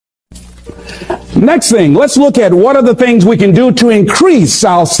Next thing, let's look at what are the things we can do to increase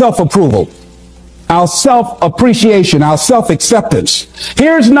our self-approval, our self-appreciation, our self-acceptance.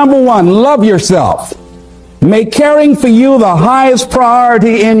 Here's number one, love yourself. Make caring for you the highest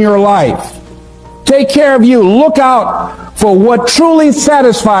priority in your life. Take care of you. Look out for what truly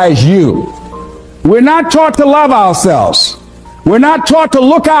satisfies you. We're not taught to love ourselves. We're not taught to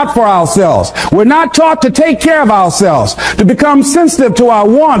look out for ourselves. We're not taught to take care of ourselves, to become sensitive to our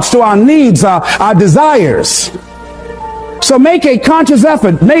wants, to our needs, our desires. So make a conscious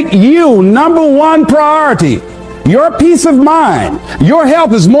effort. Make you number one priority. Your peace of mind, your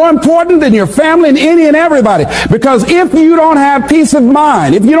health is more important than your family and any and everybody. Because if you don't have peace of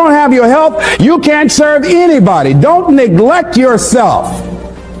mind, if you don't have your health, you can't serve anybody. Don't neglect yourself.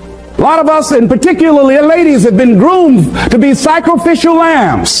 A lot of us, and particularly ladies, have been groomed to be sacrificial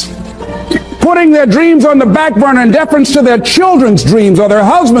lambs, putting their dreams on the back burner in deference to their children's dreams or their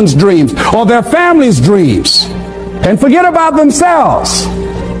husband's dreams or their family's dreams, and forget about themselves.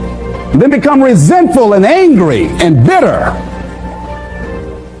 Then become resentful and angry and bitter.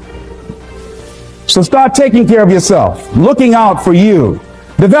 So start taking care of yourself, looking out for you.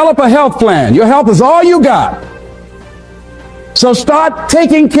 Develop a health plan. Your health is all you got. So start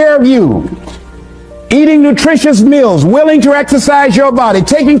taking care of you. Eating nutritious meals, willing to exercise your body,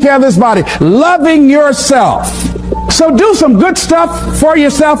 taking care of this body, loving yourself. So do some good stuff for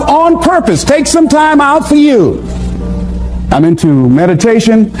yourself on purpose. Take some time out for you. I'm into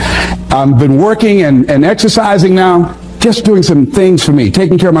meditation. I've been working and exercising now, just doing some things for me,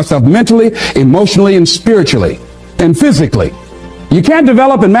 taking care of myself mentally, emotionally, and spiritually, and physically. You can't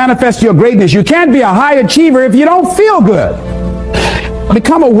develop and manifest your greatness. You can't be a high achiever if you don't feel good.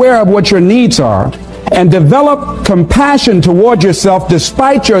 Become aware of what your needs are and develop compassion toward yourself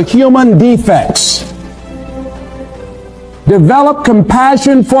despite your human defects. Develop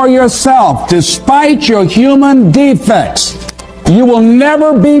compassion for yourself despite your human defects. You will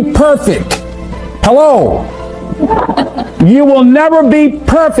never be perfect. Hello. You will never be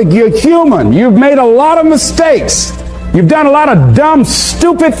perfect. You're human. You've made a lot of mistakes. You've done a lot of dumb,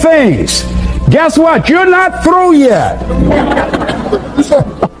 stupid things. Guess what? You're not through yet.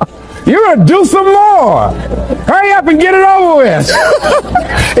 You're going to do some more. Hurry up and get it over with.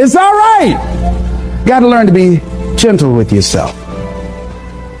 It's all right. Got to learn to be gentle with yourself.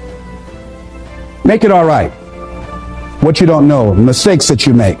 Make it all right. What you don't know, mistakes that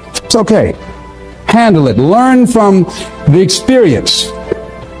you make. It's okay. Handle it. Learn from the experience.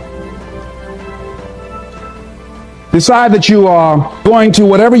 Decide that you are going to,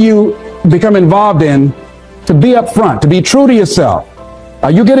 whatever you become involved in, to be upfront, to be true to yourself. Are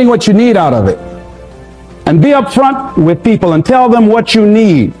you getting what you need out of it? And be upfront with people and tell them what you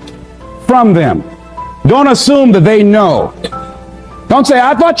need from them. Don't assume that they know. Don't say,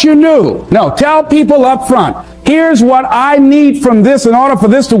 I thought you knew. No, tell people up front, here's what I need from this in order for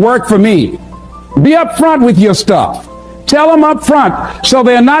this to work for me. Be up front with your stuff. Tell them up front so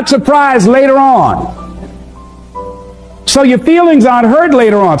they're not surprised later on. So your feelings aren't hurt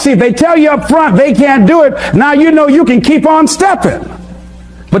later on. See, if they tell you up front they can't do it, now you know you can keep on stepping.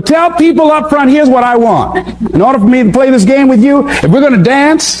 But tell people up front, here's what I want. In order for me to play this game with you, if we're going to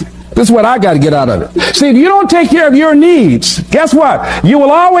dance, this is what I got to get out of it. See, if you don't take care of your needs, guess what? You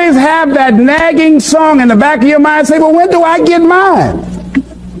will always have that nagging song in the back of your mind say, well, when do I get mine?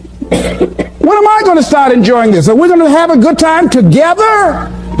 When am I going to start enjoying this? Are we going to have a good time together?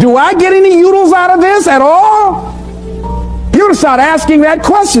 Do I get any noodles out of this at all? You're going to start asking that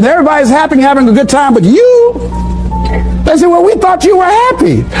question. Everybody's happy having a good time, but you? They say, well, we thought you were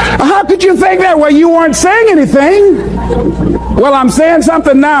happy. How could you think that? Well, you weren't saying anything. Well, I'm saying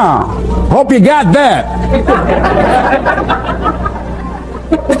something now. Hope you got that.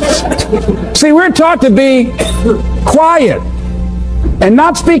 See, we're taught to be quiet and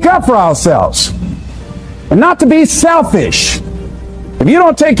not speak up for ourselves and not to be selfish. If you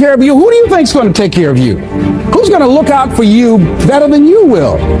don't take care of you, who do you think's going to take care of you? Who's going to look out for you better than you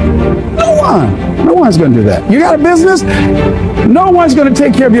will? No one. No one's going to do that. You got a business? No one's going to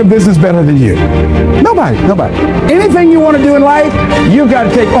take care of your business better than you. Nobody. Nobody. Anything you want to do in life, you've got to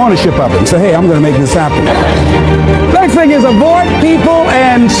take ownership of it and say, hey, I'm going to make this happen. Next thing is avoid people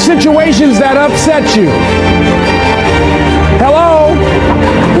and situations that upset you. Hello?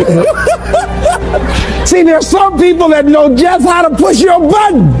 See, there's some people that know just how to push your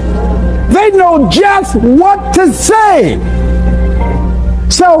button. They know just what to say.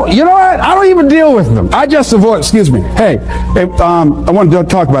 So, you know what? I don't even deal with them. I just avoid, excuse me. Hey, I want to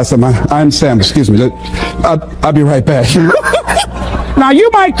talk about something. I understand, excuse me. I'll be right back. Now,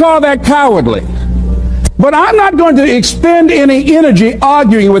 you might call that cowardly. But I'm not going to expend any energy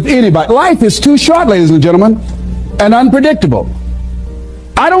arguing with anybody. Life is too short, ladies and gentlemen, and unpredictable.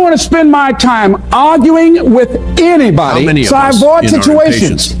 I don't want to spend my time arguing with anybody, so I avoid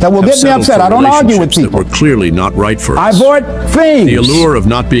situations that will get me upset. I don't argue with people. That were clearly not right for us. I avoid things. The allure of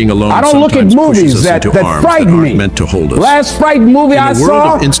not being alone. I don't look at movies that frighten me. Meant to hold us. Last frightening movie I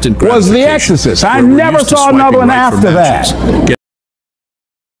saw was The Exorcist. I never saw another one after that.